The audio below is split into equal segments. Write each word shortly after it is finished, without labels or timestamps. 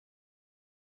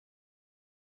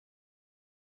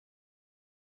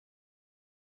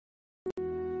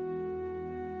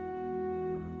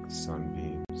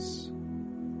Sunbeams,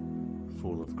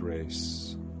 full of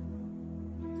grace,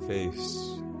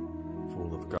 face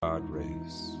full of God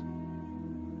rays,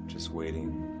 just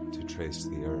waiting to trace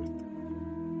the earth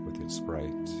with its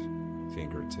bright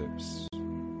fingertips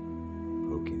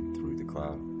poking through the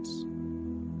clouds.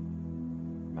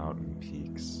 Mountain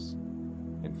peaks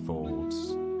and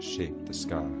folds shape the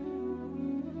sky,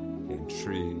 and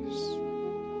trees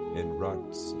in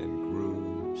ruts and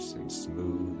grooves and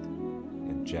smooth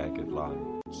and jagged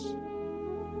lines,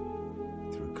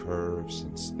 through curves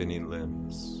and spinning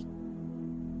limbs,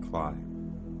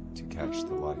 climb to catch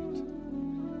the light.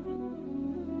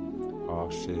 All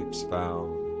shapes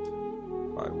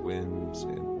found by winds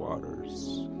and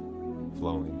waters,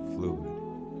 flowing fluid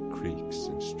creeks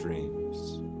and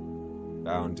streams,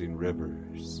 bounding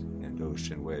rivers and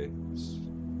ocean waves,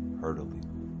 hurtling,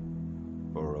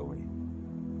 burrowing,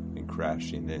 and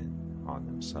crashing in on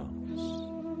themselves,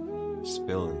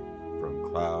 spilling from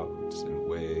clouds and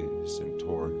waves and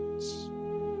torrents,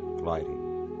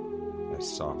 gliding as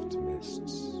soft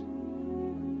mists.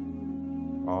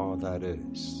 All that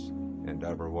is and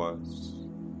ever was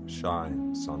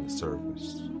shines on the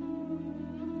surface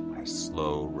as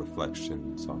slow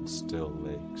reflections on still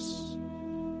lakes,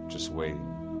 just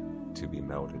waiting to be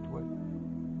melted with.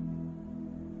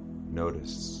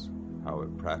 Notice how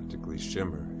it practically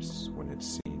shimmers when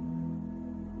it's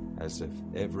seen, as if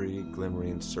every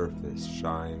glimmering surface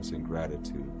shines in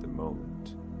gratitude the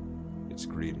moment it's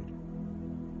greeted.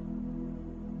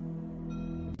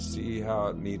 See how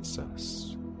it meets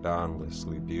us,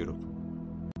 boundlessly beautiful,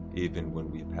 even when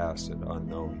we pass it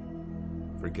unknowing,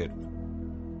 forgetful,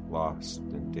 lost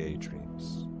in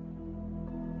daydreams.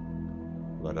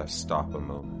 Let us stop a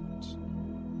moment.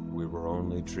 We were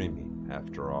only dreaming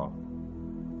after all.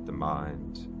 The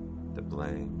mind, the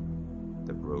blame,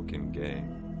 the broken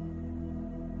game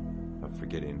of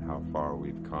forgetting how far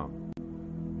we've come.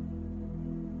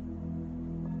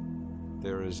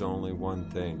 There is only one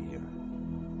thing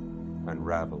here,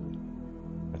 unraveling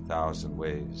 1,000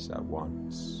 ways at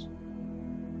once.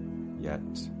 Yet,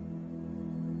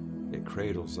 it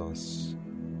cradles us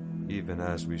even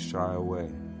as we shy away,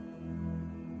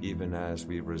 even as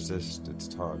we resist its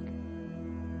tug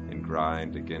and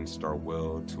grind against our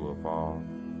will to evolve.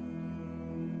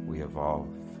 We evolve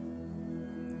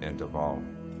and evolve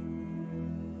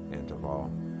and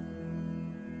evolve.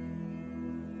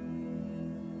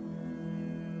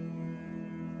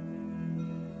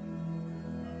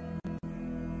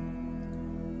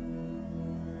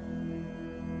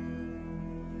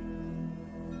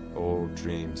 Old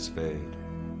dreams fade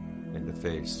in the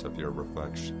face of your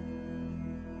reflection.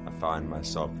 I find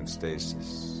myself in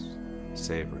stasis,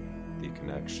 savoring the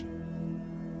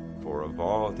connection. For of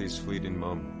all these fleeting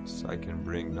moments, I can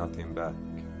bring nothing back.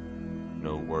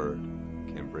 No word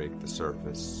can break the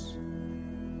surface.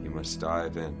 You must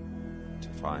dive in to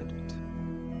find it.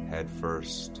 Head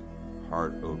first,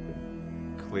 heart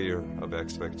open, clear of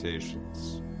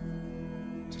expectations,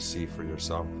 to see for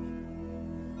yourself.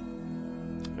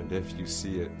 And if you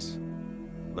see it,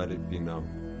 let it be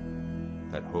known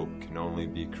that hope can only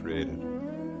be created.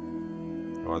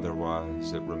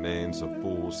 Otherwise, it remains a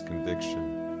fool's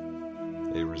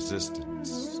conviction, a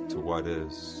resistance to what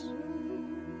is,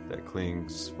 that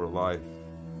clings for life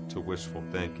to wishful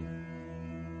thinking.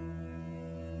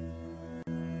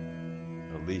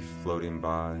 A leaf floating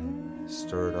by,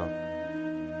 stirred up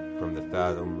from the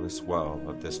fathomless well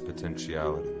of this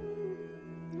potentiality,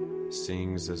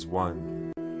 sings as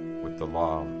one with the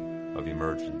law of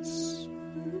emergence.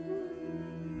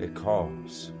 It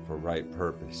calls for right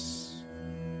purpose,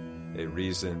 a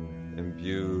reason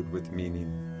imbued with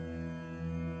meaning,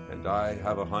 and I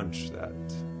have a hunch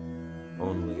that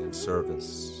only in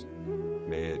service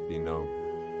may it be known.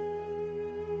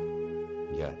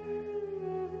 Yet,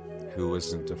 who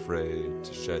isn't afraid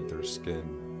to shed their skin?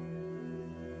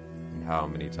 And how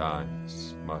many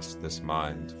times must this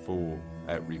mind fool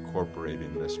at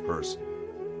recorporating this person?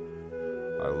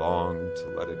 I long to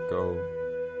let it go,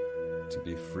 to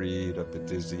be freed of the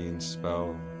dizzying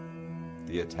spell,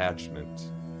 the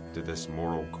attachment to this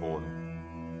moral coil,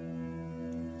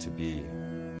 to be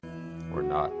or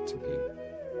not to be.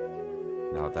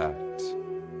 Now that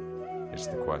is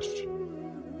the question.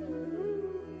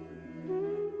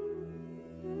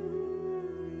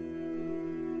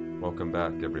 Welcome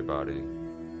back, everybody,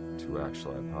 to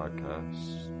Actually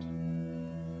Podcast.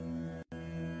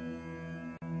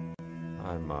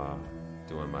 I'm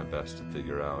doing my best to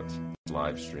figure out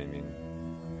live streaming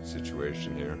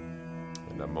situation here,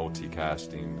 and I'm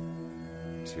multicasting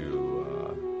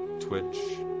to Twitch,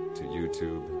 to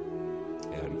YouTube,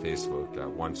 and Facebook at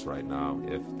once right now.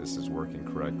 If this is working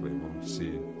correctly, we'll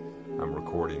see. I'm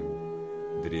recording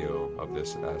video of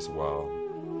this as well,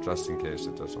 just in case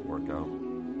it doesn't work out.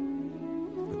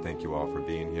 But thank you all for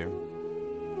being here.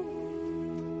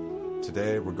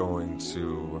 Today we're going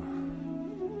to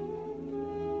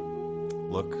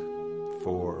look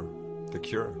for the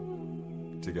cure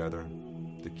together,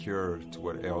 the cure to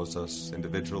what ails us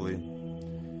individually,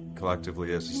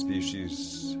 collectively as a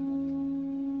species.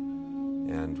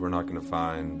 And we're not going to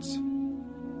find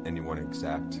any one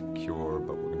exact cure,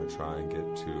 but we're going to try and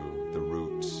get to the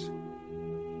roots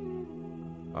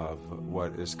of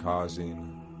what is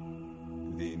causing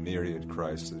the myriad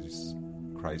crises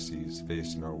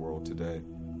facing our world today,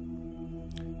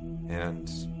 and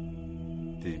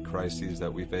the crises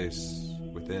that we face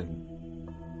within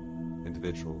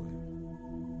individually.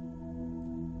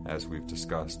 As we've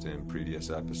discussed in previous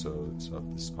episodes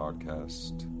of this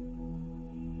podcast,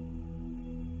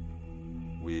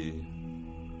 we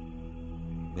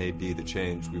may be the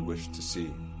change we wish to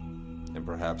see, and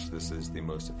perhaps this is the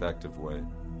most effective way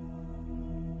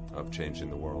of changing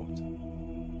the world,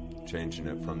 changing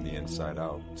it from the inside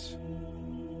out.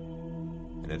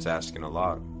 And it's asking a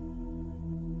lot.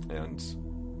 And,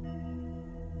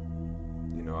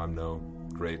 I'm no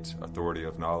great authority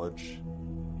of knowledge.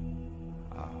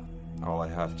 All I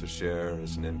have to share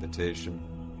is an invitation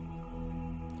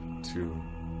to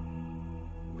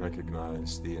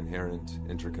recognize the inherent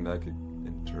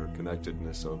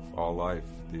interconnectedness of all life,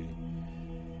 the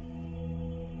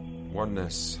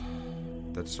oneness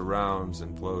that surrounds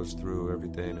and flows through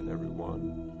everything and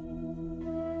everyone.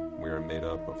 We are made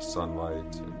up of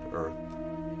sunlight and earth.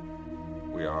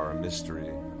 We are a mystery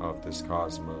of this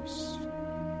cosmos.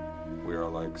 We are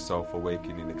like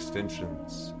self-awakening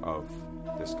extensions of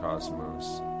this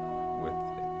cosmos, with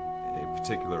a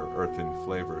particular earthen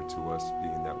flavor to us,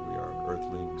 being that we are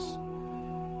earthlings.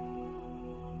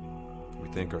 We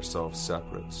think ourselves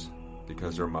separate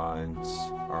because our minds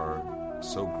are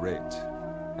so great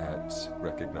at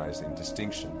recognizing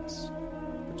distinctions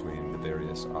between the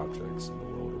various objects in the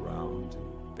world around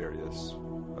and various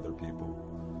other people.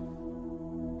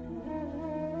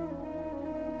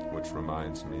 Which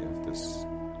reminds me of this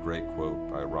great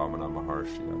quote by Ramana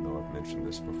Maharshi. I know I've mentioned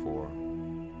this before,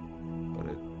 but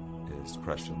it is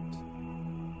prescient.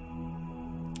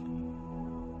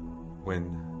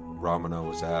 When Ramana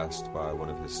was asked by one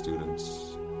of his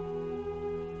students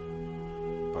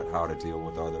about how to deal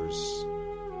with others,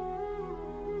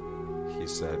 he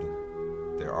said,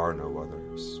 "There are no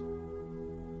others."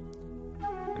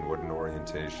 And what an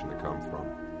orientation to come from.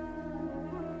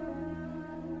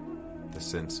 The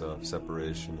sense of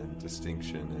separation and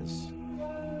distinction is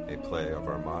a play of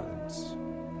our minds.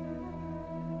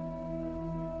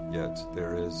 Yet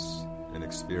there is an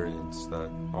experience that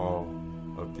all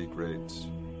of the great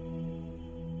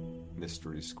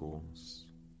mystery schools,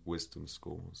 wisdom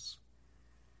schools,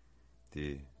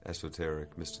 the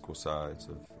esoteric, mystical sides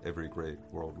of every great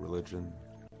world religion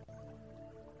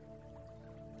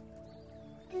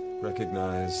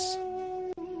recognize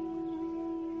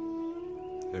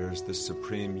there's this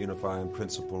supreme unifying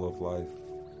principle of life.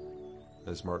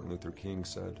 As Martin Luther King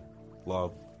said,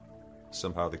 love,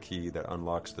 somehow the key that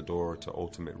unlocks the door to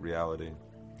ultimate reality.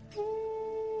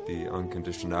 The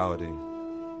unconditionality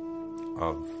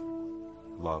of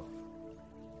love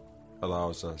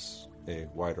allows us a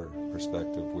wider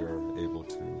perspective. We are able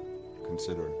to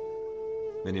consider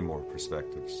many more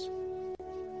perspectives,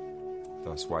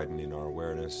 thus widening our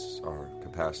awareness, our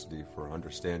capacity for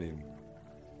understanding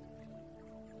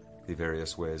the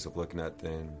various ways of looking at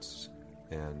things,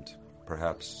 and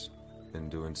perhaps in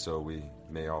doing so we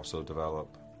may also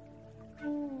develop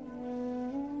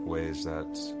ways that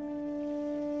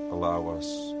allow us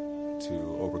to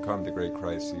overcome the great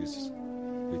crises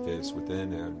we face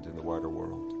within and in the wider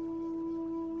world.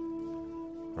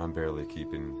 I'm barely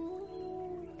keeping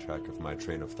track of my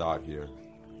train of thought here.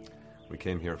 We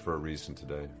came here for a reason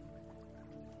today.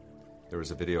 There was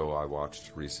a video I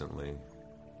watched recently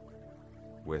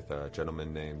with a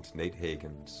gentleman named Nate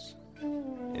Hagens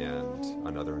and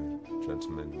another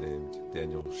gentleman named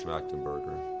Daniel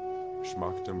Schmachtenberger. Or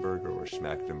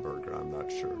Schmachtenberger, I'm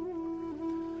not sure.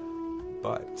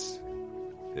 But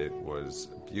it was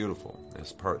beautiful.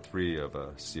 It's part 3 of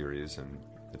a series, and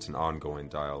it's an ongoing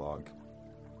dialogue.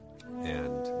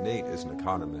 And Nate is an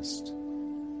economist,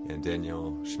 and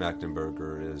Daniel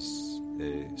Schmachtenberger is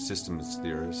a systems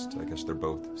theorist. I guess they're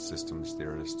both systems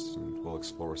theorists, and we'll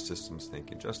explore systems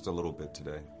thinking just a little bit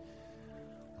today.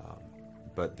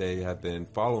 But they have been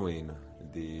following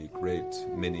the great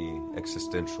many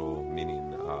existential,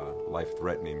 meaning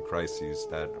life-threatening crises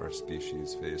that our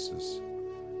species faces.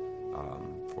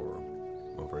 for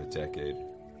over a decade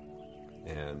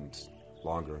and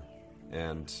longer.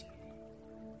 And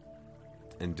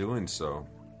in doing so,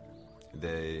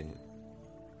 they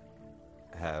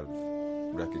have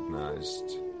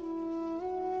recognized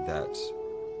that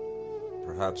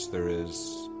perhaps there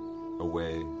is a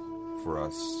way for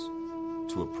us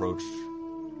to approach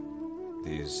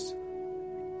these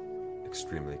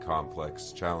extremely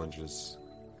complex challenges.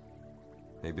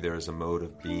 Maybe there is a mode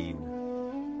of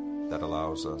being that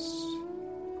allows us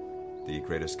the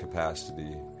greatest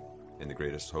capacity and the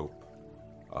greatest hope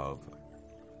of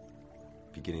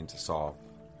beginning to solve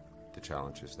the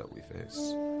challenges that we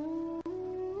face.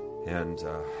 And,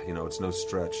 it's no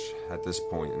stretch at this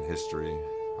point in history.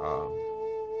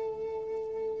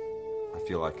 I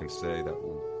feel I can say that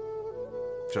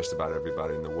just about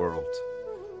everybody in the world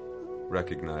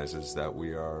recognizes that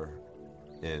we are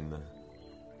in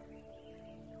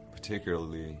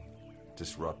particularly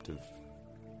disruptive,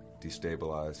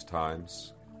 destabilized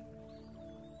times.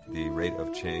 The rate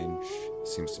of change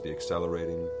seems to be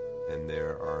accelerating, and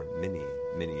there are many,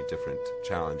 many different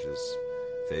challenges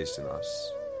facing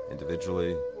us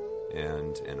individually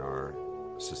and in our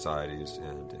societies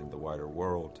and in the wider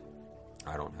world.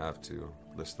 I don't have to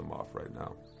list them off right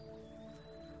now.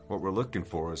 What we're looking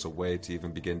for is a way to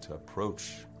even begin to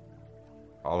approach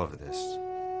all of this.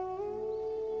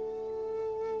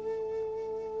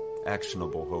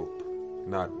 Actionable hope,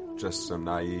 not just some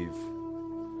naive,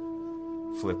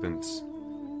 flippant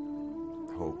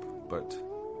hope, but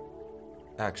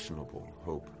actionable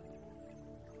hope.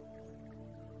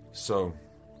 So,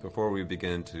 before we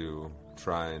begin to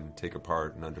try and take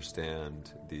apart and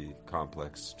understand the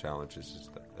complex challenges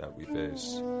that we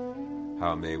face,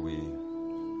 how may we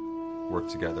work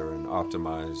together and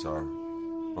optimize our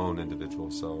own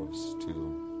individual selves to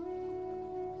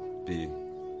be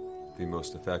the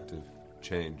most effective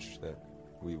change that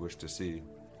we wish to see.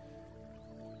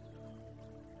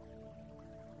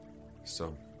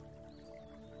 So,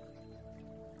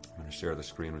 I'm going to share the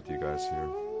screen with you guys here.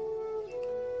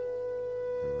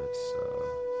 And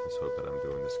let's hope that I'm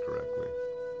doing this correctly.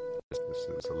 This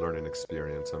is a learning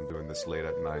experience. I'm doing this late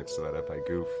at night so that if I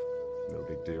goof, no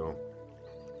big deal.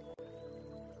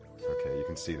 Okay, you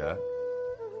can see that.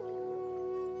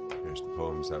 Here's the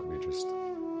poems that we just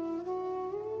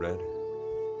read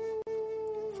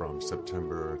from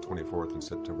September 24th and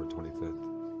September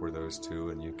 25th were those two,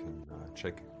 and you can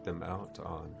check them out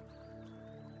on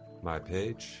my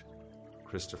page,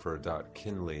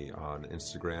 Christopher.Kinley on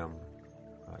Instagram.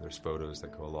 There's photos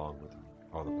that go along with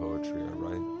all the poetry I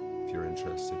write. If you're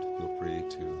interested, feel free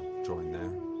to join there.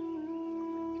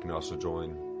 You can also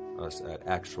join us at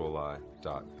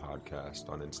actuali.podcast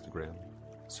on Instagram.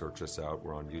 Search us out.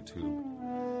 We're on YouTube,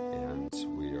 and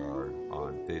we are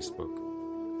on Facebook.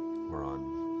 We're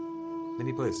on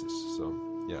many places. So,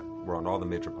 yeah, we're on all the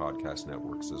major podcast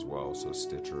networks as well. So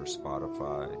Stitcher,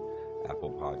 Spotify,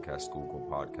 Apple Podcasts, Google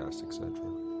Podcasts, etc.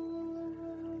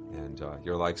 And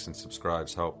your likes and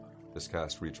subscribes help this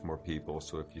cast reach more people.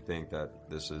 So if you think that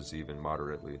this is even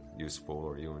moderately useful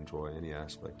or you enjoy any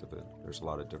aspect of it, there's a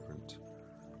lot of different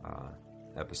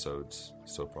episodes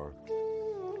so far.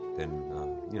 Then,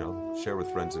 share with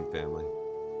friends and family.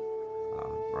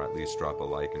 Or at least drop a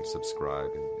like and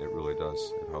subscribe. And it really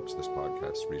does. It helps this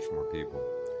podcast reach more people.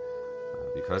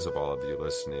 Because of all of you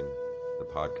listening, the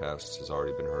podcast has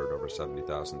already been heard over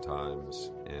 70,000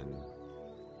 times in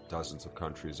dozens of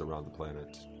countries around the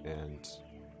planet, and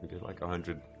we get like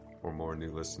 100 or more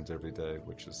new listens every day,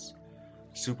 which is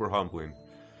super humbling.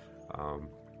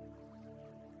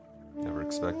 Never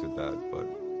expected that, but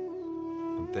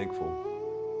I'm thankful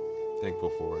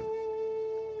for it.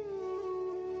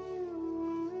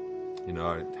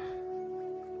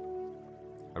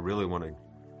 I really want to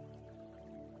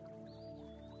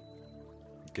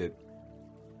get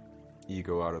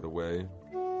ego out of the way,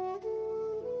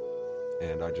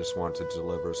 and I just want to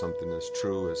deliver something as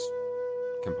true as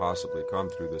can possibly come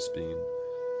through this being,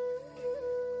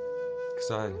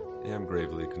 because I am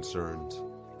gravely concerned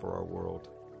for our world,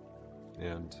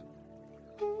 and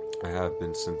I have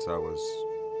been since I was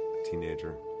a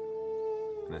teenager,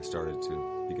 and I started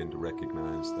to begin to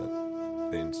recognize that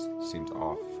things seemed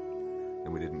off,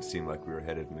 and we didn't seem like we were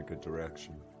headed in a good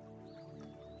direction.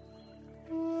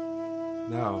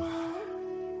 Now,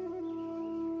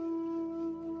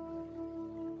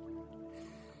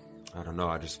 I don't know,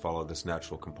 I just follow this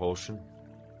natural compulsion,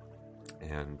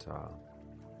 and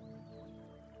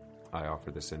I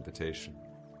offer this invitation.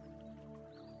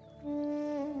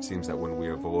 It seems that when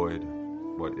we avoid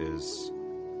what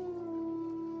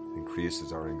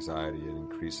increases our anxiety and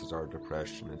increases our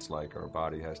depression, it's like our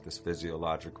body has this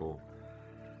physiological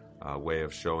way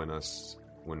of showing us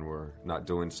when we're not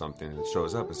doing something. It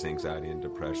shows up as anxiety and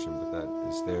depression, but that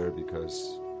is there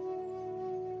because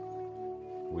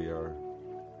we are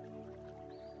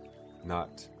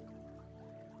not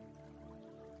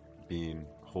being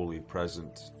wholly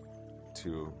present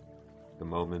to the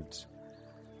moment,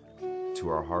 to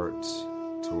our hearts,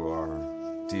 to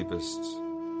our deepest,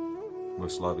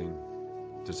 most loving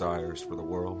desires for the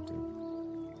world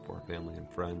and for our family and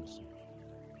friends.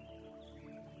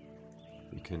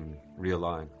 We can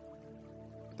realign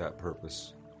that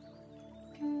purpose.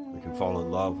 We can fall in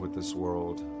love with this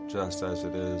world just as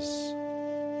it is,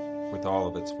 with all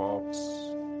of its faults,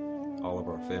 all of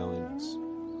our failings.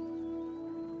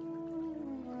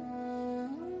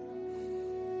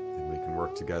 And we can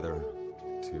work together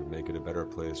to make it a better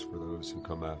place for those who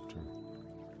come after.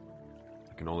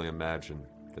 I can only imagine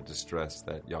the distress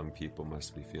that young people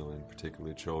must be feeling,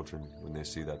 particularly children, when they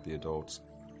see that the adults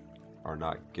are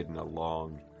not getting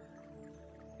along,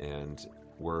 and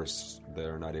worse,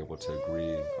 they're not able to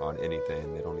agree on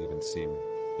anything. They don't even seem,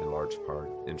 in large part,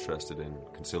 interested in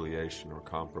conciliation or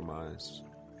compromise.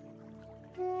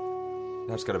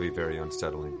 That's got to be very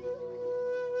unsettling.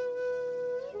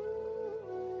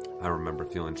 I remember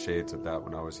feeling shades of that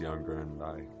when I was younger, and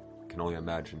I can only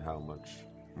imagine how much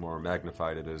more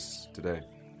magnified it is today.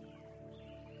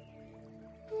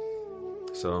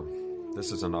 So,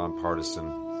 this is a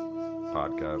nonpartisan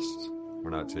podcast. We're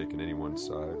not taking anyone's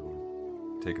side.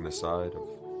 We're taking the side of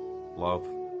love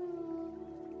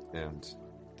and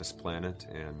this planet,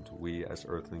 and we as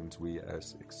Earthlings, we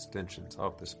as extensions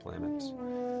of this planet,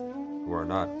 who are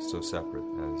not so separate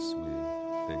as we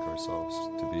think ourselves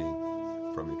to be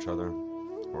from each other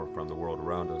or from the world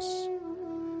around us.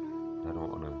 I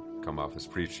don't want to come off as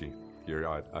preachy here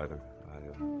either.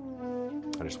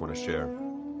 I just want to share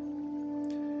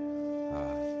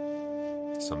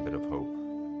some bit of hope.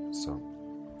 So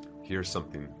here's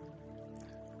something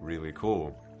really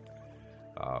cool.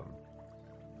 A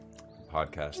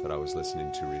podcast that I was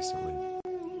listening to recently.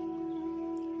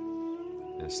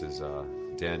 This is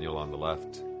Daniel on the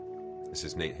left. This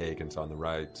is Nate Hagens on the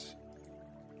right.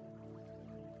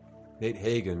 Nate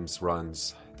Hagens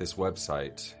runs this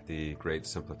website, The Great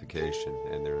Simplification,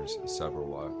 and there's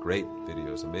several great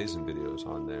videos, amazing videos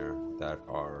on there that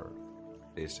are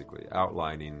basically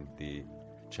outlining the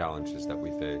challenges that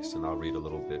we face, and I'll read a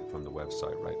little bit from the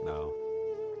website right now.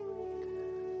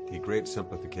 The Great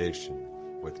Simplification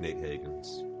with Nate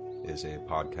Hagens is a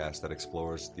podcast that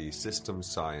explores the system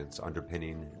science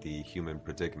underpinning the human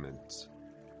predicament.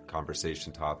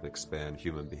 Conversation topics span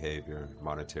human behavior,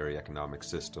 monetary economic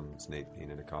systems, Nate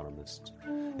being an economist,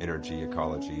 energy,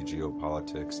 ecology,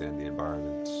 geopolitics, and the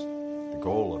environment. The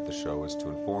goal of the show is to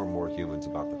inform more humans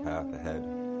about the path ahead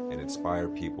and inspire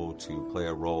people to play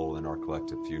a role in our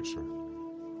collective future.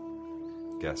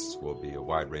 Guests will be a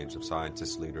wide range of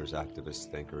scientists, leaders,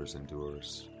 activists, thinkers, and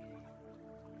doers.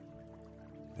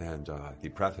 And the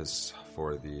preface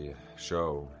for the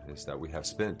show is that we have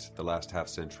spent the last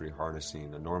half-century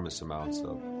harnessing enormous amounts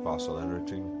of fossil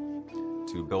energy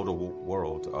to build a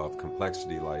world of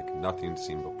complexity like nothing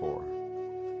seen before.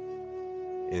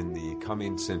 In the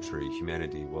coming century,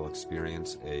 humanity will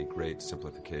experience a great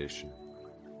simplification,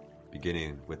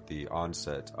 beginning with the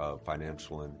onset of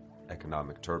financial and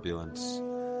economic turbulence,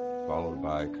 followed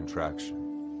by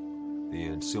contraction. The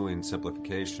ensuing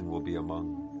simplification will be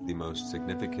among the most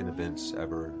significant events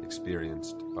ever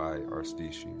experienced by our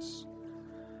species.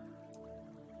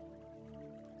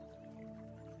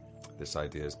 This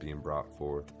idea is being brought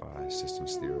forth by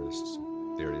systems theorists,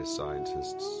 various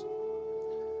scientists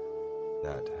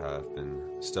that have been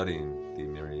studying the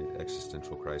myriad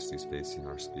existential crises facing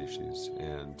our species.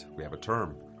 And we have a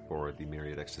term for the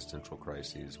myriad existential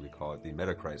crises. We call it the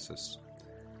meta-crisis.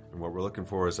 And what we're looking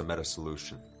for is a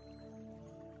meta-solution.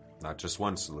 Not just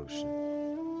one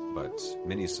solution, but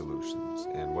many solutions.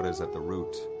 And what is at the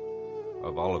root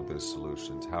of all of those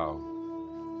solutions? How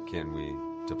can we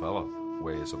develop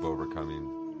ways of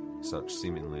overcoming such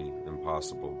seemingly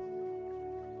impossible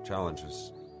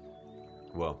challenges?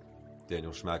 Well,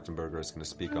 Daniel Schmachtenberger is going to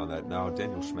speak on that now.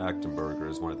 Daniel Schmachtenberger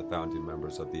is one of the founding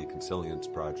members of the Consilience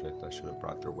Project. I should have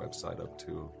brought their website up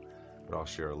too, but I'll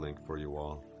share a link for you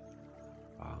all.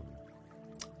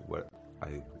 What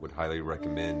I would highly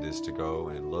recommend is to go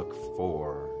and look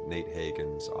for Nate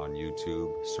Hagens on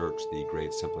YouTube. Search The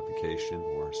Great Simplification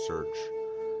or search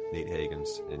Nate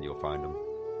Hagens and you'll find him.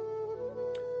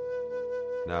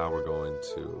 Now we're going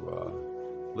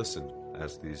to listen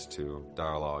as these two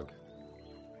dialogue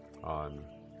on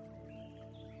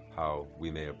how we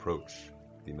may approach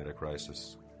the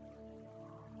meta-crisis.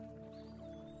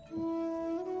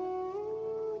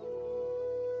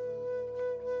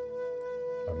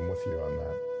 I'm with you on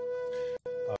that.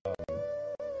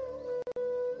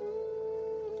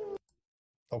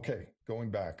 Okay,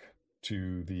 going back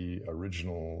to the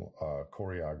original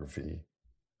choreography.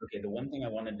 Okay, the one thing I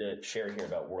wanted to share here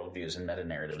about worldviews and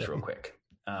meta-narratives real quick,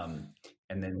 and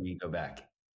then we go back.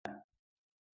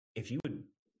 If you would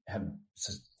have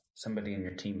somebody in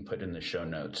your team put in the show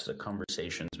notes the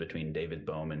conversations between David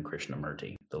Bohm and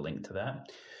Krishnamurti, the link to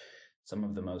that, some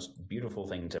of the most beautiful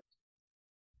things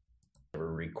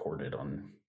ever recorded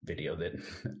on video that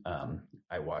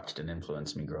I watched and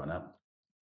influenced me growing up.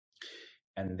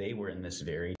 And they were in this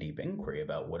very deep inquiry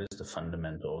about what is the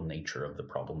fundamental nature of the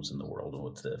problems in the world and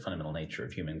what's the fundamental nature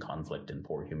of human conflict and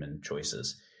poor human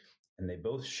choices. And they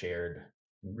both shared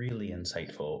really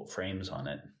insightful frames on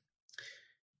it.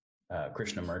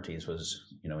 Krishnamurti's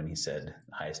was, when he said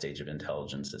the highest stage of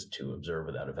intelligence is to observe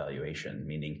without evaluation,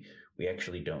 meaning we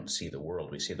actually don't see the world.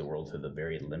 We see the world through the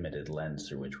very limited lens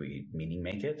through which we meaning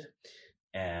make it.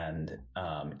 And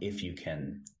if you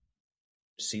can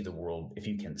see the world, if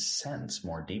you can sense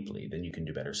more deeply, then you can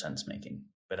do better sense making.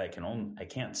 But I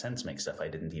can't sense make stuff I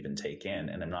didn't even take in,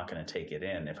 and I'm not going to take it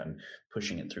in if I'm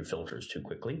pushing it through filters too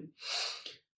quickly.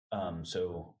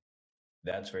 So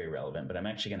that's very relevant, but I'm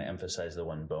actually going to emphasize the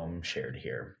one Bohm shared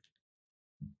here.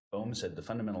 Bohm said the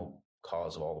fundamental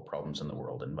cause of all the problems in the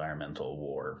world, environmental,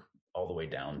 war, all the way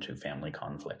down to family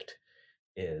conflict,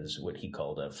 is what he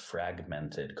called a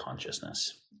fragmented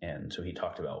consciousness. And so he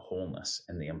talked about wholeness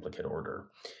and the implicate order.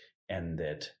 And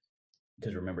that,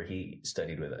 because remember, he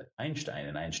studied with Einstein,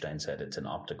 and Einstein said it's an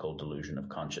optical delusion of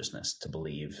consciousness to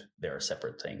believe there are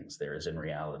separate things. There is in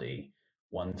reality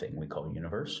one thing we call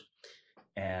universe.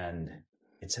 And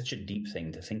it's such a deep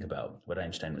thing to think about what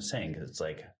Einstein was saying, because it's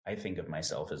like, I think of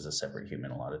myself as a separate human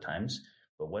a lot of times,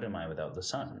 but what am I without the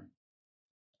sun?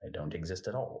 I don't exist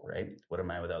at all, right? What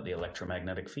am I without the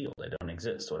electromagnetic field? I don't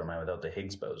exist. What am I without the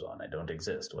Higgs boson? I don't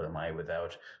exist. What am I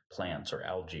without plants or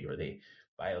algae or the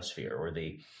biosphere or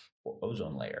the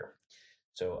ozone layer?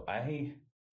 So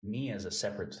me as a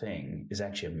separate thing is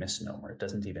actually a misnomer. It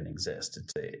doesn't even exist.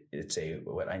 It's a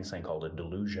what Einstein called a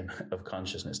delusion of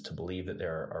consciousness, to believe that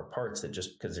there are parts that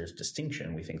just because there's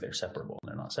distinction, we think they're separable, and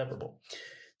they're not separable.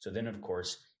 So then, of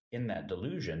course, in that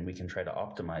delusion, we can try to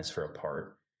optimize for a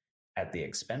part at the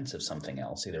expense of something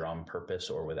else, either on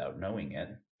purpose or without knowing it,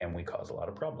 and we cause a lot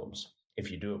of problems. If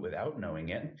you do it without knowing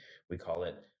it, we call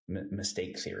it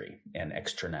mistake theory and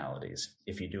externalities.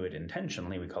 If you do it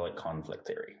intentionally, we call it conflict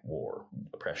theory, war,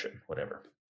 oppression, whatever.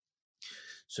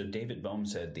 So David Bohm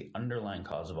said the underlying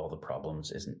cause of all the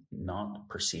problems is not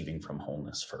perceiving from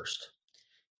wholeness first.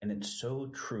 And it's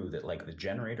so true that, like, the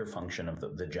generator function of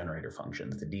the generator function,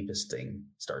 the deepest thing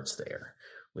starts there,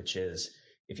 which is,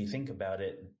 if you think about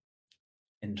it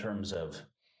in terms of,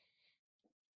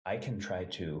 I can try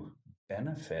to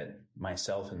benefit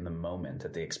myself in the moment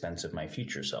at the expense of my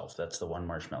future self. That's the one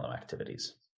marshmallow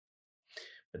activities.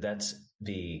 But that's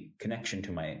the connection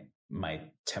to my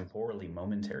temporally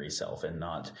momentary self, and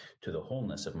not to the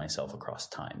wholeness of myself across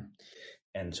time.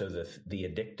 And so the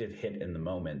addictive hit in the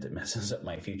moment that messes up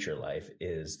my future life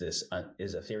is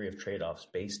a theory of trade-offs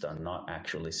based on not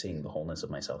actually seeing the wholeness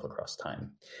of myself across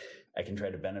time. I can try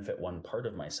to benefit one part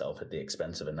of myself at the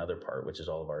expense of another part, which is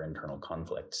all of our internal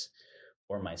conflicts,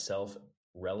 or myself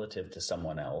relative to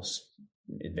someone else,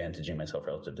 advantaging myself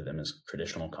relative to them is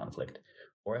traditional conflict.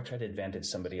 Or I try to advantage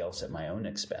somebody else at my own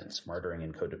expense, martyring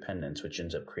and codependence, which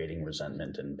ends up creating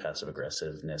resentment and passive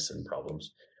aggressiveness and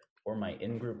problems. Or my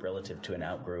in-group relative to an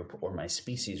out-group, or my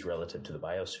species relative to the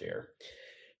biosphere.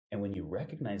 And when you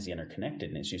recognize the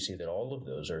interconnectedness, you see that all of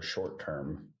those are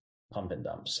short-term pump and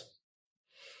dumps.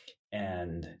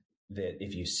 And that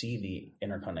if you see the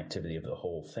interconnectivity of the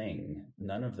whole thing,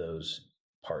 none of those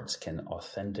parts can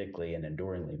authentically and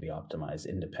enduringly be optimized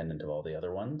independent of all the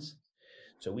other ones.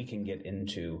 So we can get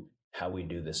into how we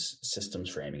do this systems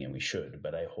framing, and we should,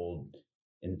 but I hold,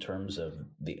 in terms of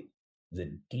the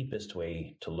deepest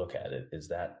way to look at it is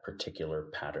that particular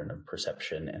pattern of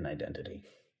perception and identity.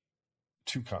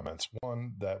 Two comments.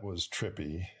 One, that was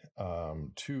trippy.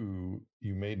 Two,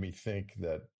 you made me think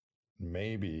that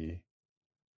maybe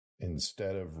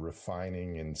instead of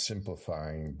refining and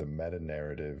simplifying the meta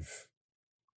narrative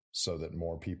so that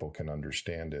more people can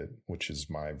understand it, which is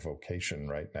my vocation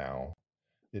right now,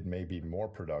 it may be more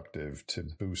productive to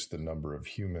boost the number of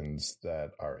humans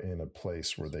that are in a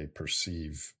place where they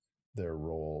perceive their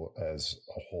role as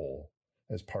a whole,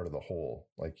 as part of the whole,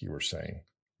 like you were saying.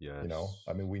 Yes. You know,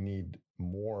 I mean, we need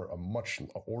much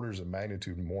orders of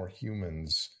magnitude more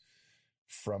humans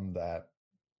from that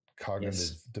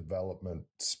cognitive development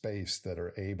space that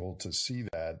are able to see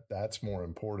that. That's more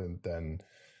important than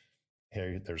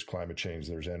hey, there's climate change,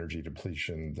 there's energy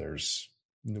depletion, there's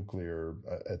nuclear,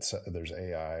 there's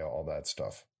AI, all that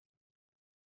stuff.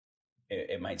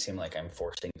 It might seem like I'm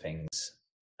forcing things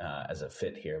as a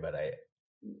fit here, but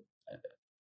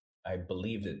I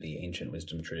believe that the ancient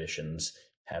wisdom traditions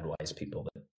had wise people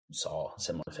that saw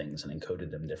similar things and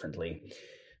encoded them differently.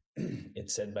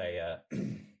 It's said by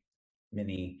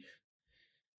many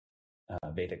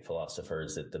Vedic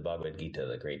philosophers that the Bhagavad Gita,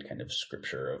 the great kind of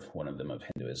scripture of one of them of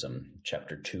Hinduism,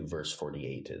 chapter 2, verse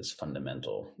 48 is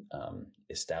fundamental.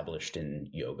 Established in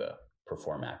yoga,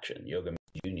 perform action. Yoga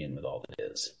means union with all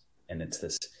that is. And it's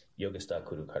this yogastha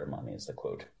kudu karmani is the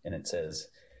quote. And it says,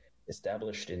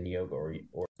 established in yoga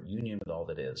or union with all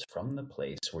that is, from the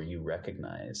place where you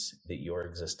recognize that your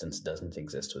existence doesn't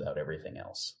exist without everything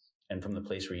else. And from the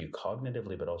place where you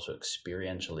cognitively but also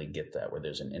experientially get that, where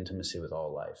there's an intimacy with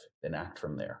all life, then act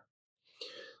from there.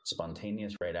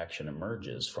 Spontaneous right action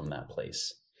emerges from that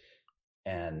place.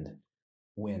 And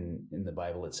when in the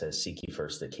Bible it says, seek ye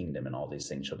first the kingdom and all these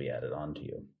things shall be added on to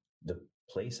you, the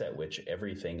place at which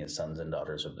everything is sons and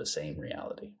daughters of the same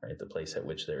reality, right? The place at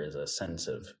which there is a sense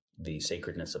of the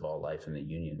sacredness of all life and the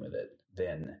union with it,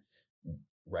 then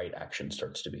right action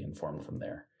starts to be informed from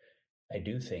there. I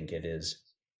do think it is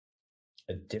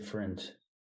a different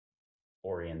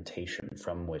orientation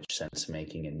from which sense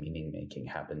making and meaning making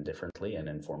happen differently and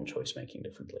inform choice making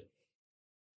differently.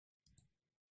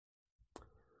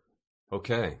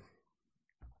 Okay.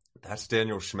 That's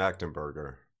Daniel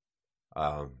Schmachtenberger.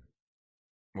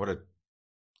 What a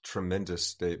tremendous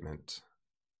statement.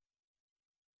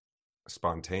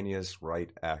 Spontaneous right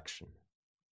action.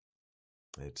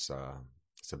 It's a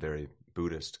very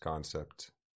Buddhist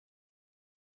concept,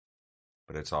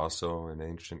 but it's also an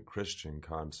ancient Christian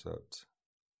concept.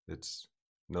 It's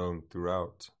known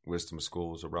throughout wisdom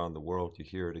schools around the world. You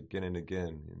hear it again and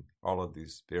again in all of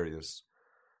these various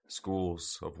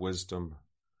schools of wisdom,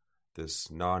 this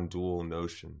non-dual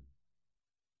notion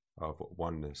of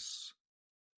oneness.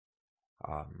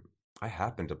 I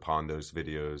happened upon those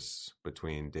videos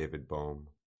between David Bohm,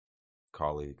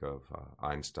 colleague of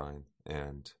Einstein,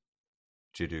 and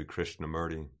Jiddu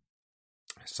Krishnamurti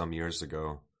some years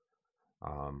ago,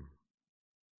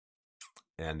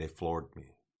 and they floored me.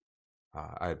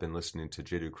 I had been listening to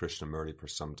Jiddu Krishnamurti for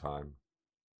some time,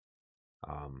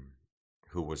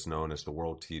 who was known as the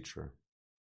world teacher.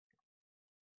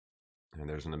 And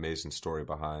there's an amazing story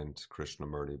behind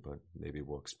Krishnamurti, but maybe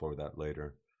we'll explore that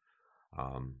later.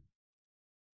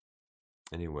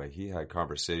 Anyway, he had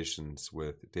conversations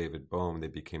with David Bohm. They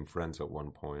became friends at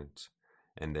one point,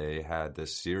 and they had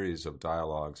this series of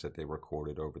dialogues that they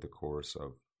recorded over the course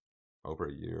of over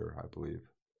a year, I believe.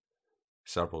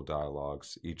 Several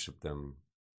dialogues, each of them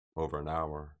over an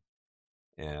hour.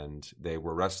 And they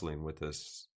were wrestling with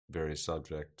this very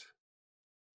subject.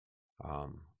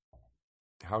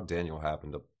 How Daniel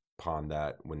happened upon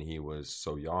that when he was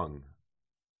so young.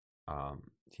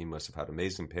 He must have had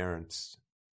amazing parents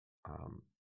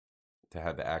to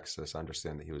have access. I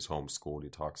understand that he was homeschooled. He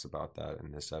talks about that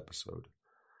in this episode.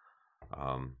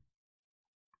 But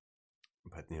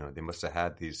they must have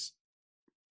had these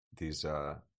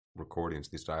recordings,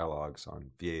 these dialogues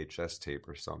on VHS tape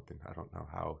or something. I don't know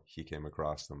how he came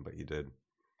across them, but he did.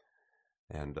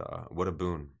 And what a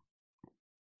boon.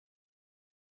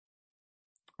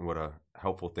 What a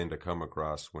helpful thing to come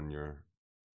across when you're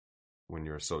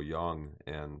so young,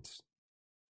 and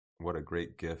what a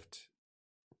great gift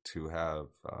to have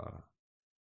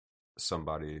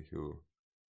somebody who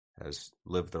has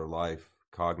lived their life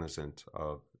cognizant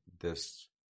of this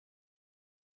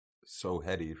so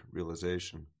heady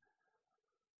realization,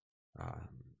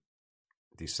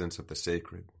 the sense of the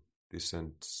sacred, the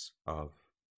sense of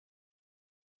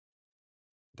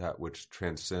that which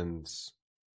transcends,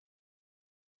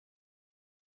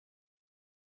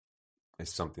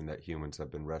 is something that humans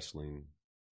have been wrestling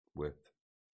with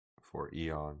for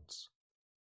eons.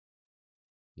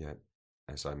 Yet,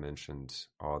 as I mentioned,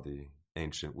 all the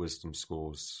ancient wisdom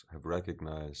schools have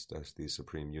recognized as the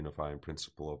supreme unifying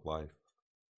principle of life,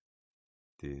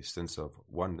 the sense of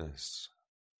oneness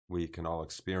we can all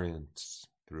experience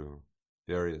through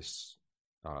various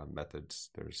methods.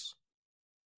 There's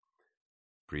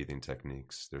breathing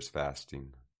techniques, there's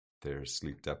fasting, there's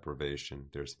sleep deprivation,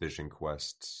 there's vision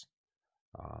quests,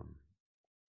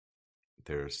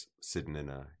 there's sitting in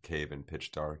a cave in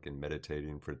pitch dark and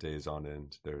meditating for days on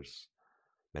end. There's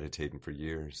meditating for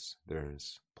years.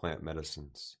 There's plant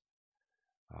medicines.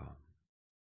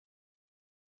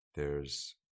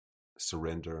 There's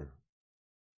surrender.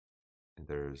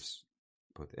 There's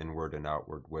both inward and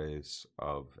outward ways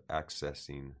of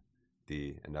accessing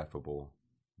the ineffable,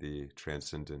 the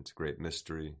transcendent great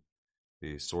mystery,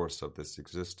 the source of this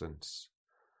existence,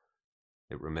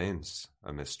 it remains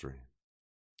a mystery.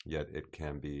 Yet it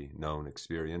can be known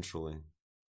experientially,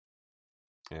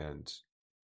 and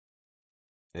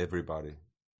everybody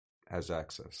has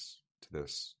access to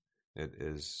this. It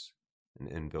is an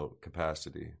inbuilt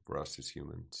capacity for us as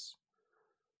humans.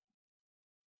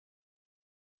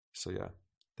 So yeah,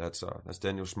 that's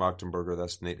Daniel Schmachtenberger,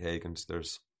 that's Nate Hagens.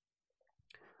 There's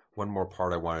one more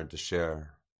part I wanted to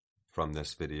share from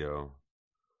this video,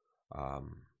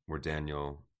 where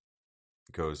Daniel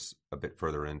goes a bit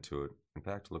further into it. In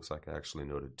fact, it looks like I actually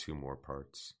noted 2 more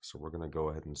parts. So we're going to go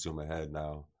ahead and zoom ahead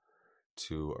now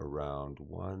to around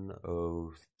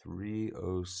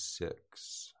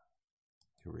 1:03:06.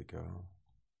 Here we go.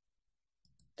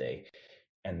 Day.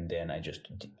 And then I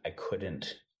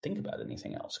couldn't think about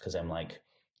anything else, because I'm like,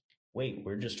 wait,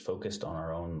 we're just focused on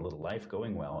our own little life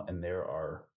going well, and there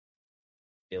are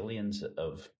billions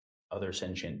of other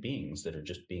sentient beings that are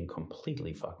just being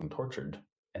completely fucking tortured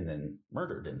and then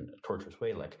murdered in a torturous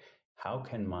way. Like,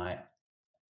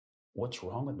 what's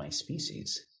wrong with my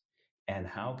species? And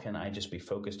how can I just be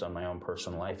focused on my own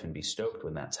personal life and be stoked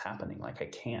when that's happening? Like, I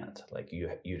can't. Like,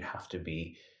 you'd have to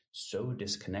be so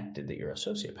disconnected that you're a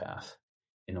sociopath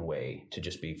in a way to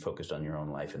just be focused on your own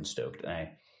life and stoked.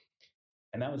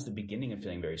 And that was the beginning of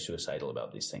feeling very suicidal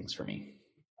about these things for me.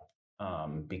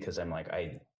 Because I'm like,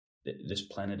 this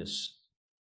planet is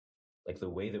like, the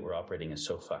way that we're operating is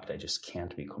so fucked. I just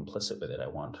can't be complicit with it. I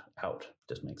want out.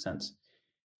 Doesn't make sense.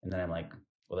 And then I'm like,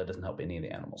 well, that doesn't help any of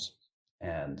the animals.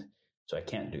 And so I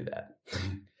can't do that.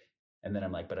 And then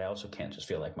I'm like, but I also can't just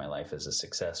feel like my life is a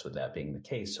success with that being the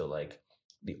case. So like,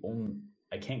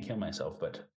 I can't kill myself,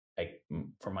 but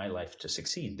for my life to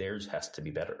succeed, theirs has to be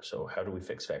better. So how do we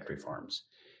fix factory farms?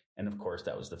 And of course,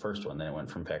 that was the first one. Then it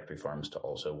went from factory farms to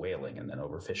also whaling, and then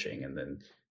overfishing, and then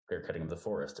clear cutting of the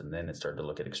forest. And then it started to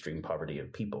look at extreme poverty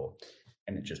of people,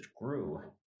 and it just grew.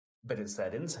 But it's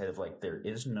that insight of like,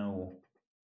 there's no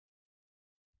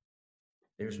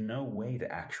way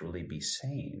to actually be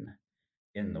sane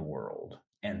in the world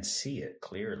and see it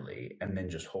clearly, and then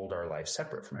just hold our life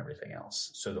separate from everything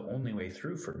else. So the only way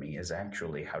through for me is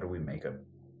actually, how do we make a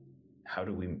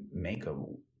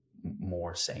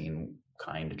more sane,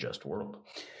 kind, just world?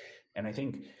 And I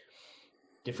think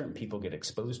different people get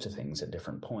exposed to things at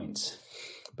different points,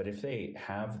 but if they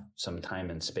have some time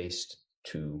and space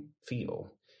to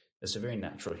feel, it's a very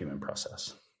natural human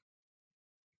process.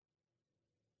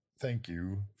 Thank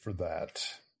you for that.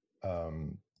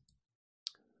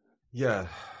 Yeah,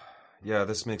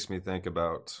 this makes me think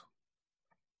about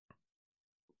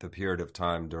the period of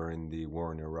time during the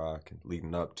war in Iraq,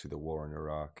 leading up to the war in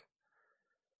Iraq.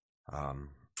 I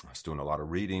was doing a lot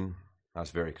of reading. I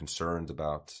was very concerned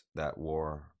about that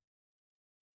war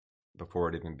before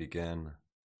it even began.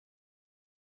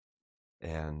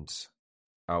 And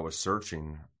I was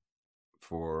searching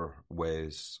for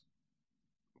ways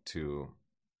to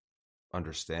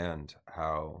understand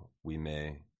how we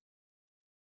may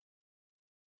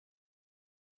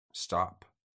stop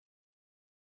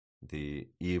the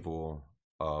evil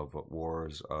of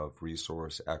wars of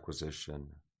resource acquisition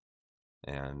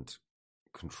and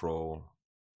control.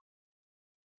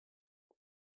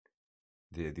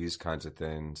 These kinds of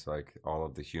things, like all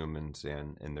of the humans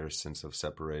and their sense of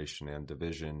separation and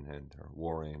division, and their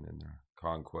warring and their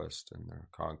conquest and their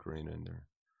conquering and their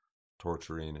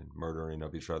torturing and murdering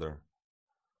of each other.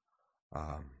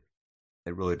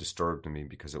 It really disturbed me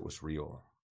because it was real.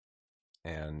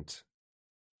 And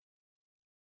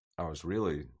I was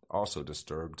really also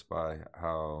disturbed by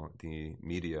how the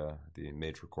media, the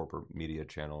major corporate media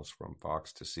channels from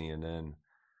Fox to CNN,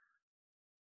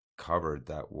 covered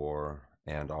that war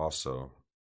and also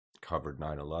covered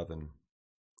 9/11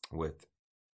 with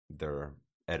their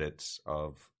edits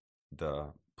of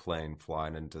the plane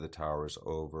flying into the towers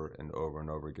over and over and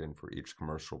over again for each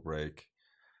commercial break,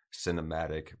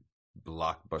 cinematic,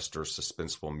 blockbuster,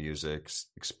 suspenseful music,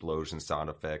 explosion sound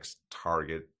effects,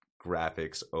 target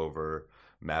graphics over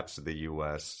maps of the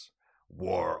U.S.,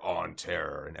 war on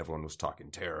terror, and everyone was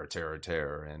talking terror, terror,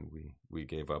 terror, and we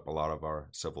gave up a lot of our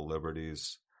civil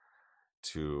liberties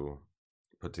to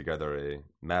put together a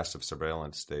massive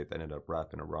surveillance state that ended up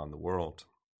wrapping around the world.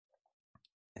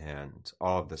 And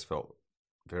all of this felt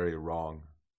very wrong.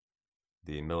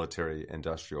 The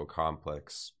military-industrial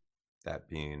complex, that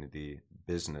being the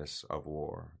business of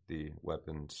war, the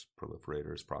weapons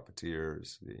proliferators,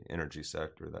 profiteers, the energy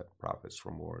sector that profits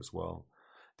from war as well,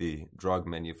 the drug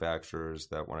manufacturers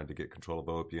that wanted to get control of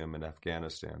opium in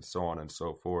Afghanistan, so on and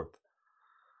so forth.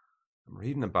 I'm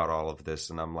reading about all of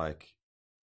this and I'm like,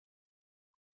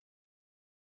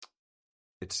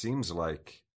 it seems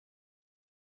like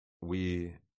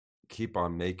we keep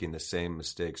on making the same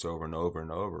mistakes over and over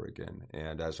and over again.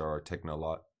 And as our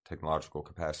technological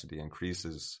capacity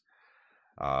increases,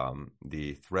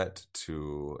 the threat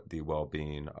to the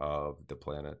well-being of the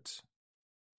planet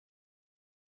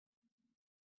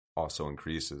also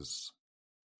increases.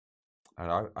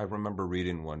 And I remember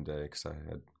reading one day, because I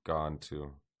had gone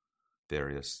to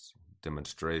various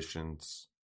demonstrations,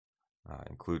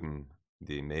 including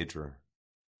the major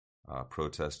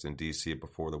protest in DC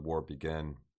before the war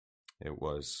began. It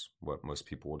was what most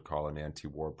people would call an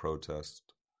anti-war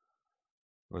protest.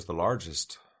 It was the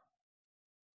largest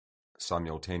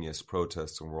simultaneous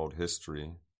protest in world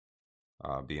history,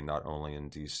 being not only in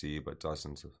DC, but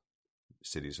dozens of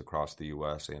cities across the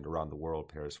US and around the world: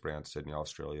 Paris, France, Sydney,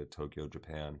 Australia, Tokyo,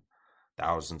 Japan.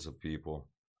 Thousands of people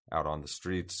out on the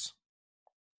streets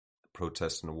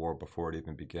protesting the war before it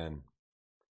even began,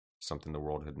 something the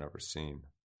world had never seen.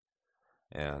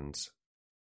 And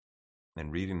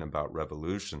reading about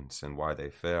revolutions and why they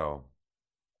fail,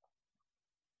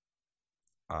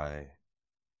 I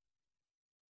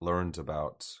learned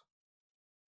about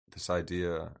this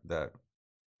idea that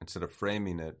instead of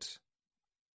framing it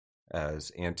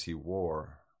as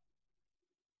anti-war,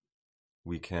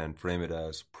 we can frame it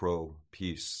as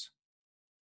pro-peace,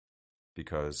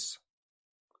 because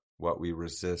what we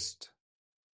resist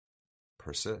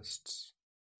persists.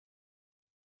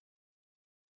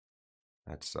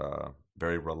 That's a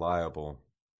very reliable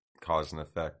cause and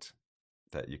effect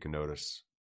that you can notice.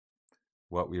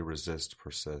 What we resist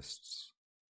persists.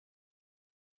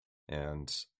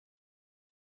 And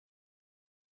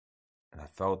I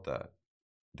felt that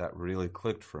really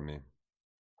clicked for me.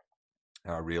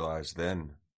 And I realized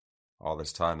then, all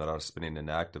this time that I was spending in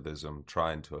activism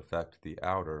trying to affect the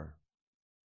outer,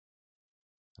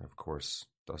 and of course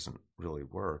doesn't really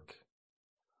work.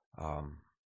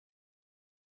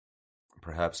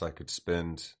 Perhaps I could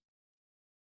spend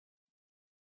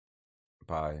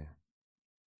by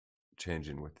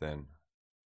changing within,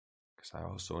 because I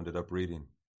also ended up reading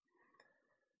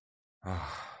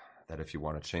that if you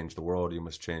want to change the world, you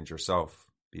must change yourself.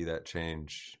 Be that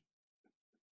change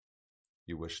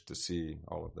you wish to see,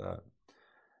 all of that.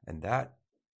 And that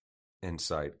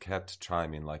insight kept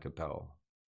chiming like a bell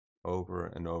over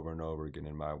and over and over again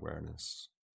in my awareness.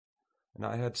 And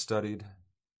I had studied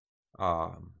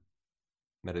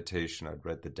meditation. I'd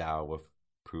read the Tao of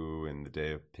Pu and the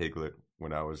Day of Piglet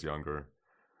when I was younger.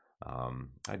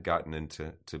 I'd gotten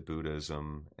into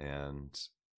Buddhism and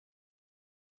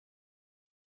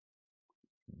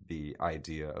the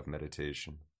idea of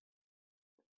meditation.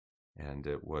 And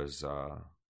it was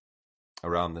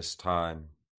around this time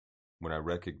when I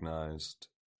recognized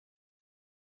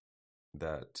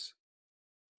that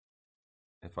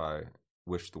if I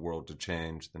wish the world to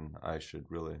change, then I should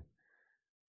really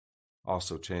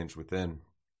also change within.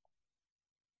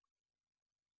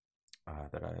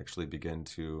 That I actually began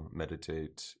to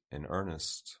meditate in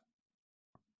earnest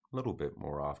a little bit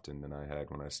more often than I had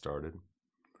when I started.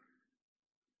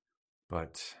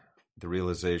 But the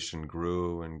realization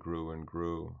grew and grew and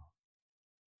grew.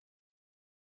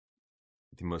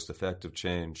 The most effective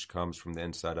change comes from the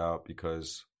inside out,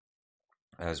 because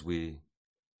as we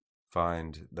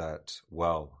find that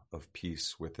well of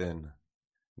peace within,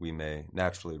 we may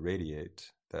naturally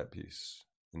radiate that peace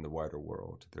in the wider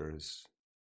world. There is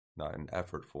not an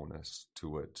effortfulness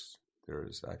to it. There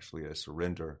is actually a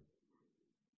surrender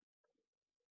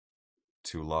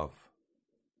to love.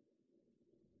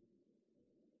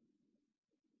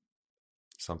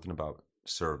 Something about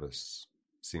service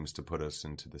seems to put us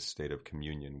into the state of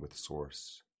communion with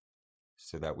Source,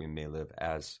 so that we may live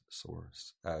as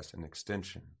Source, as an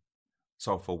extension,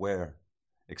 self-aware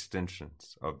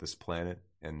extensions of this planet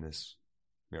and this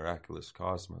miraculous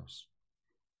cosmos.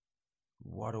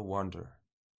 What a wonder.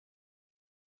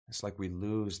 It's like we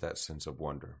lose that sense of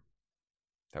wonder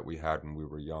that we had when we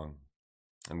were young.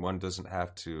 And one doesn't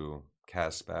have to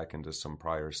cast back into some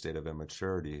prior state of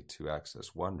immaturity to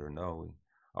access wonder. No, we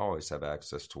always have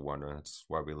access to wonder. That's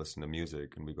why we listen to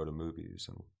music and we go to movies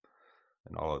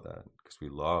and all of that, because we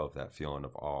love that feeling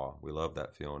of awe. We love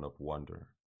that feeling of wonder.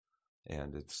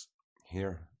 And it's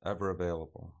here, ever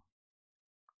available.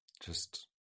 Just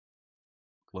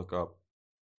look up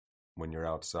when you're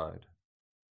outside.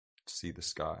 See the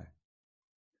sky.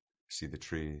 See the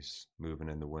trees moving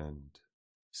in the wind.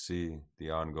 See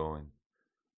the ongoing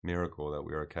miracle that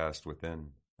we are cast within,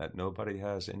 that nobody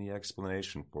has any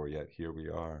explanation for, yet here we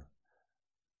are.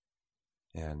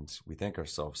 And we think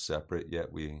ourselves separate,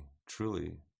 yet we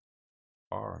truly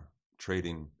are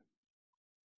trading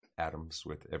atoms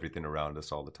with everything around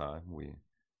us all the time. We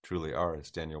truly are,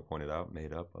 as Daniel pointed out,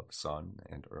 made up of sun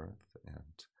and earth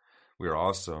and We are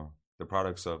also the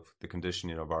products of the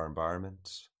conditioning of our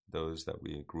environments, those that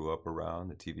we grew up around,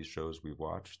 the TV shows we've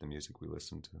watched, the music we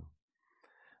listen to.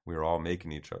 We are all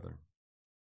making each other.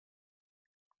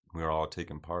 We are all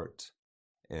taking part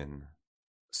in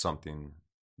something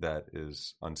that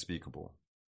is unspeakable.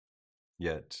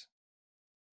 Yet,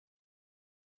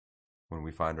 when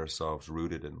we find ourselves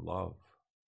rooted in love,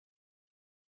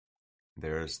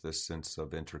 there is this sense of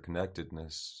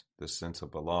interconnectedness, this sense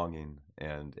of belonging,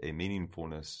 and a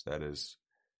meaningfulness that is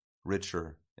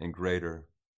richer and greater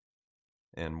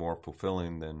and more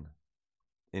fulfilling than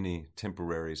any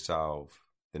temporary salve,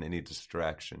 than any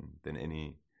distraction, than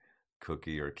any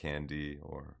cookie or candy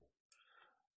or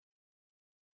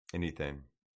anything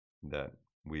that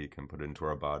we can put into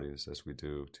our bodies as we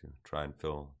do to try and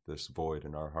fill this void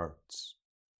in our hearts.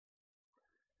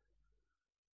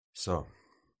 So,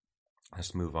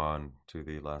 let's move on to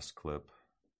the last clip.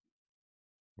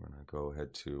 We're going to go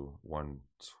ahead to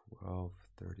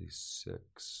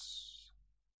 1:12:36.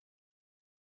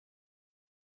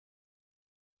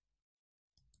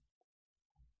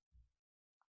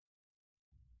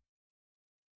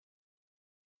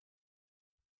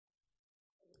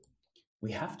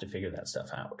 We have to figure that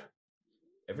stuff out.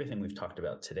 Everything we've talked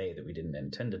about today that we didn't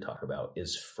intend to talk about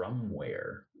is from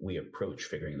where we approach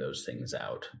figuring those things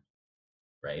out,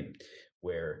 right?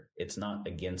 Where it's not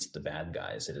against the bad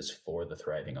guys, it is for the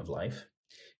thriving of life.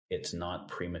 It's not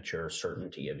premature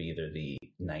certainty of either the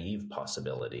naive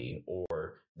possibility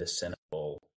or the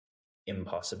cynical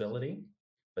impossibility,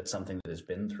 but something that has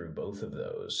been through both of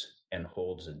those and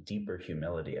holds a deeper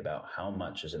humility about how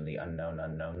much is in the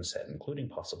unknown set, including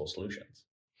possible solutions.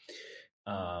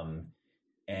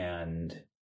 And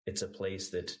it's a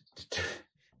place that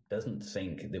doesn't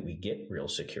think that we get real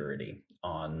security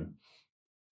on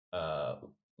a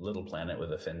little planet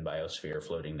with a thin biosphere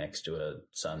floating next to a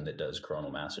sun that does coronal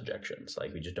mass ejections.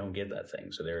 Like, we just don't get that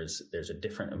thing. So there's a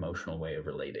different emotional way of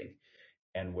relating,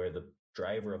 and where the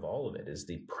driver of all of it is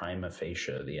the prima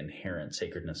facie, the inherent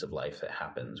sacredness of life that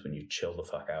happens when you chill the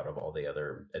fuck out of all the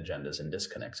other agendas and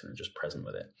disconnects and are just present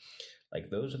with it. Like,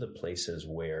 those are the places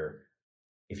where,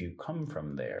 if you come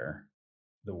from there,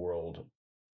 the world,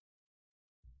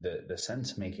 the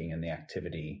sense making and the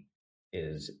activity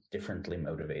is differently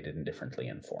motivated and differently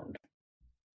informed.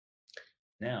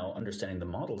 Now, understanding the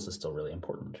models is still really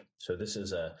important. So this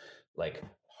is a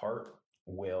heart,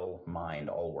 will, mind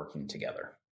all working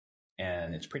together.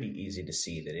 And it's pretty easy to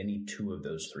see that any two of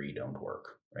those three don't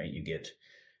work, right? You get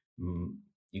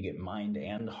mind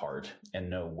and heart and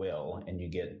no will, and you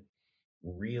get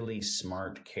really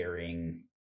smart, caring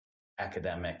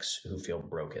academics who feel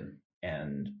broken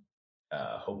and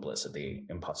hopeless at the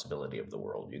impossibility of the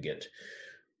world. You get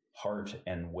heart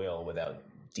and will without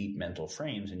deep mental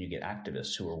frames, and you get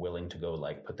activists who are willing to go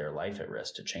put their life at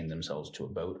risk to chain themselves to a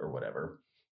boat or whatever,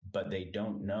 but they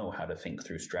don't know how to think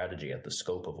through strategy at the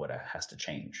scope of what has to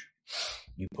change.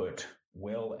 You put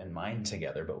will and mind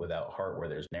together, but without heart, where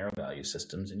there's narrow value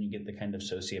systems, and you get the kind of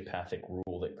sociopathic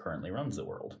rule that currently runs the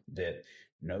world, that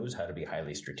knows how to be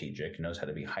highly strategic, knows how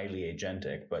to be highly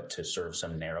agentic, but to serve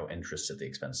some narrow interests at the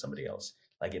expense of somebody else.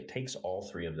 It takes all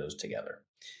three of those together.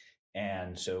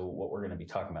 And so what we're going to be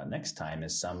talking about next time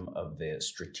is some of the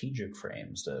strategic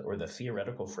frames or the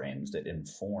theoretical frames that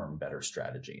inform better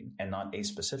strategy, and not a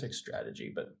specific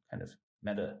strategy, but kind of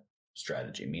meta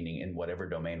strategy, meaning in whatever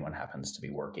domain one happens to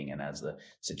be working and as the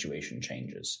situation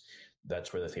changes.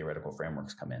 That's where the theoretical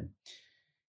frameworks come in.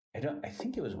 I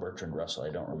think it was Bertrand Russell, I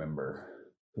don't remember,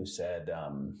 who said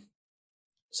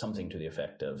something to the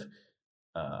effect of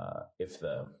if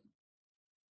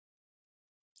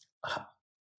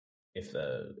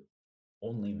the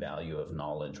only value of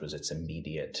knowledge was its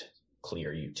immediate,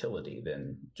 clear utility,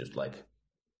 then just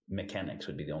mechanics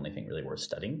would be the only thing really worth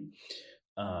studying.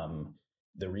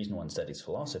 The reason one studies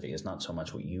philosophy is not so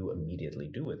much what you immediately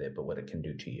do with it, but what it can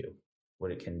do to you.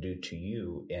 What it can do to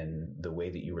you in the way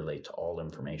that you relate to all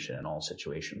information in all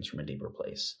situations from a deeper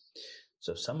place.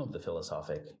 So some of the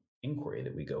philosophic inquiry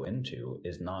that we go into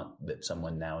is not that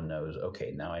someone now knows,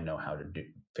 okay, now I know how to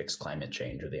fix climate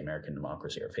change or the American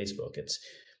democracy or Facebook. It's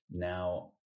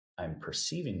now I'm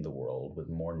perceiving the world with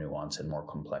more nuance and more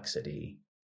complexity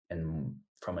and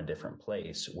from a different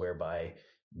place, whereby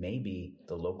maybe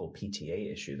the local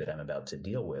PTA issue that I'm about to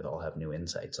deal with, I'll have new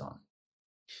insights on.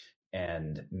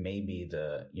 And maybe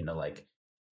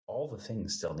all the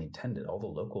things still need tended. All the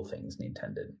local things need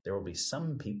tended. There will be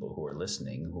some people who are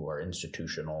listening who are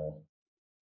institutional,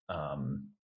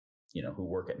 who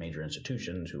work at major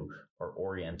institutions, who are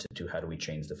oriented to how do we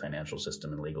change the financial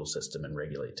system and legal system and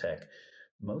regulate tech.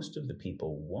 most of the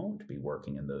people won't be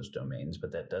working in those domains,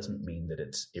 but that doesn't mean that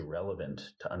it's irrelevant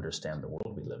to understand the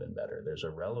world we live in better. There's a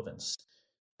relevance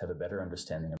to have a better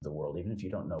understanding of the world, even if you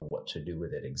don't know what to do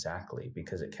with it exactly,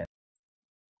 because it can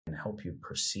help you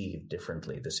perceive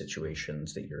differently the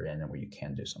situations that you're in and where you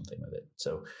can do something with it.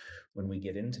 So when we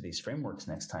get into these frameworks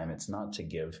next time, it's not to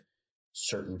give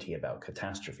certainty about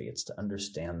catastrophe. It's to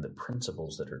understand the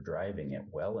principles that are driving it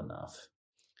well enough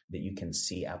that you can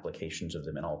see applications of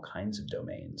them in all kinds of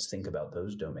domains. Think about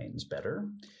those domains better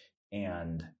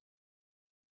and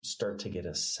start to get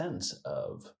a sense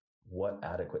of what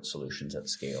adequate solutions at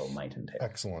scale might entail.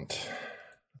 Excellent.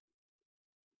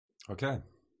 Okay.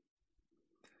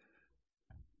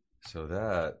 So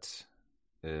that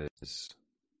is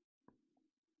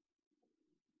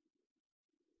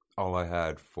all I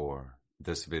had for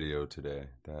this video today.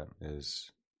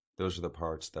 Those are the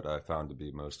parts that I found to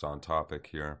be most on topic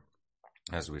here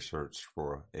as we search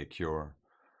for a cure.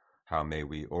 How may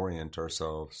we orient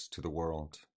ourselves to the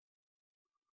world?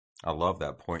 I love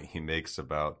that point he makes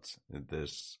about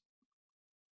this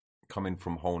coming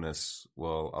from wholeness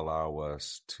will allow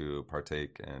us to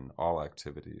partake in all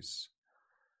activities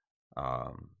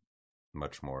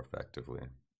much more effectively,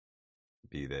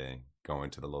 be they going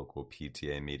to the local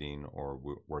PTA meeting or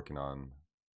working on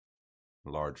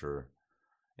larger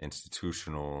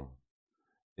institutional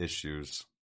issues.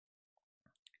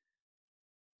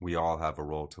 We all have a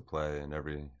role to play, and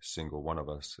every single one of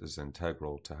us is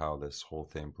integral to how this whole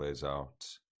thing plays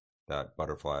out. That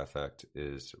butterfly effect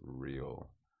is real.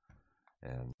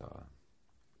 And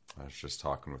I was just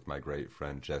talking with my great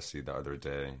friend Jesse the other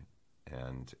day,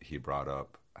 and he brought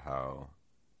up how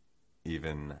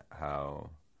an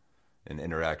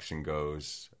interaction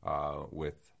goes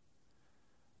with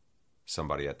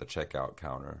somebody at the checkout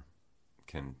counter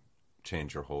can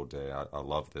change your whole day. I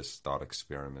love this thought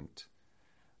experiment.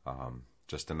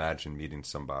 Just imagine meeting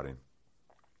somebody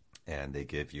and they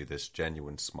give you this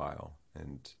genuine smile,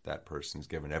 and that person's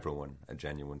given everyone a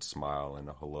genuine smile and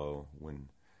a hello when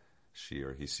she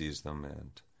or he sees them,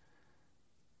 and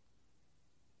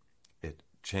it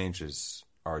changes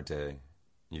our day.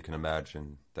 You can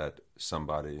imagine that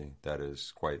somebody that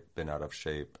is quite been out of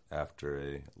shape after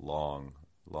a long,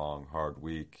 hard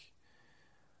week,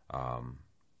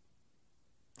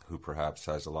 who perhaps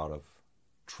has a lot of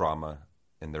trauma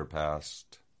in their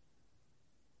past,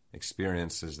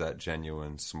 experiences that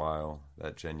genuine smile,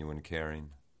 that genuine caring,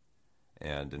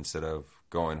 and instead of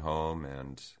going home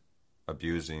and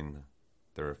abusing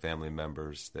their family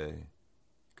members, they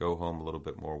go home a little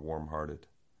bit more warm-hearted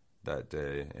that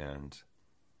day, and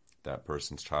that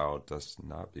person's child does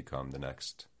not become the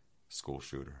next school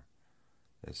shooter.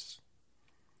 This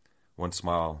one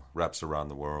smile wraps around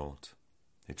the world.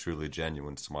 A truly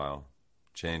genuine smile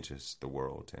changes the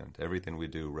world, and everything we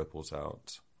do ripples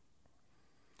out.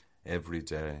 Every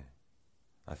day,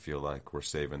 I feel like we're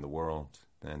saving the world,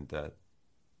 and that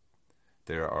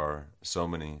there are so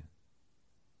many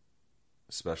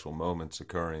special moments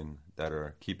occurring that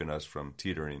are keeping us from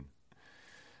teetering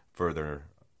further,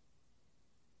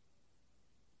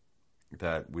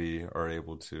 that we are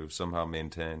able to somehow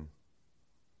maintain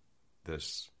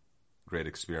this great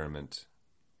experiment.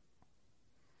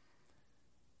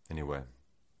 Anyway,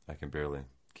 I can barely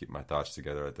keep my thoughts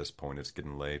together at this point. It's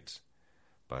getting late,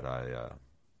 but I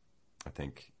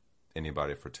thank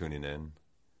anybody for tuning in,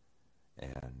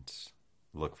 and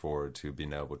look forward to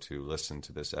being able to listen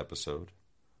to this episode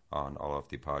on all of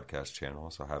the podcast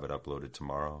channels. I'll have it uploaded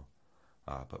tomorrow.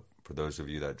 But for those of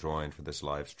you that joined for this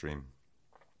live stream,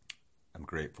 I'm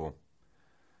grateful.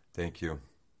 Thank you.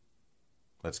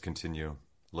 Let's continue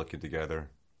looking together.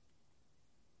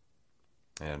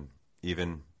 And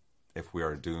even if we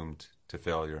are doomed to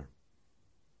failure,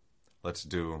 let's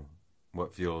do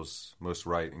what feels most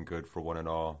right and good for one and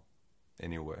all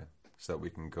anyway, so that we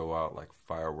can go out like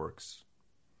fireworks.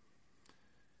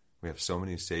 We have so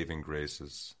many saving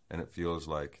graces, and it feels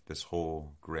like this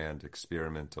whole grand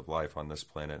experiment of life on this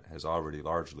planet has already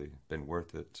largely been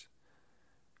worth it,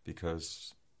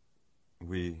 because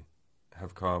we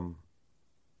have come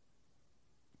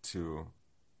to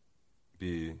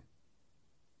be,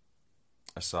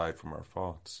 aside from our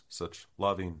faults, such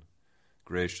loving,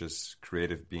 gracious,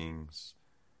 creative beings.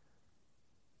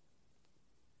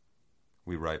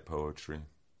 We write poetry,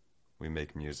 we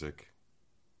make music,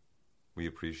 we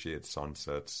appreciate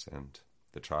sunsets and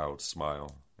the child's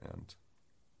smile, and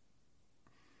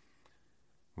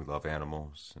we love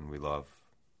animals, and we love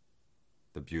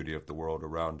the beauty of the world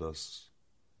around us.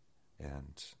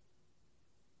 And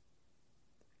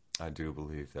I do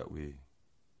believe that we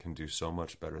can do so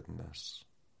much better than this,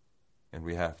 and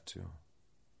we have to.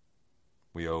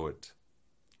 We owe it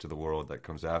to the world that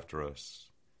comes after us.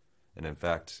 And in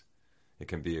fact, it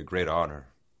can be a great honor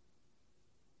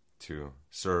to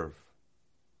serve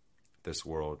this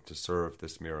world, to serve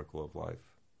this miracle of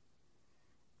life.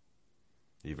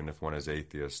 Even if one is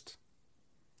atheist,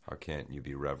 how can't you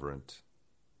be reverent,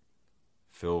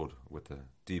 filled with a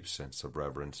deep sense of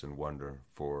reverence and wonder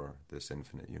for this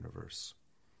infinite universe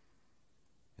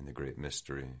and the great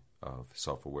mystery of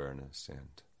self-awareness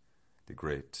and the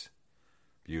great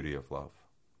beauty of love.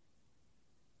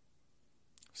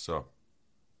 So,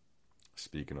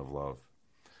 speaking of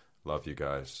love you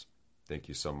guys. Thank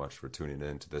you so much for tuning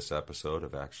in to this episode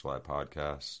of Actual Eye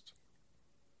Podcast.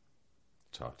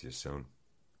 Talk to you soon.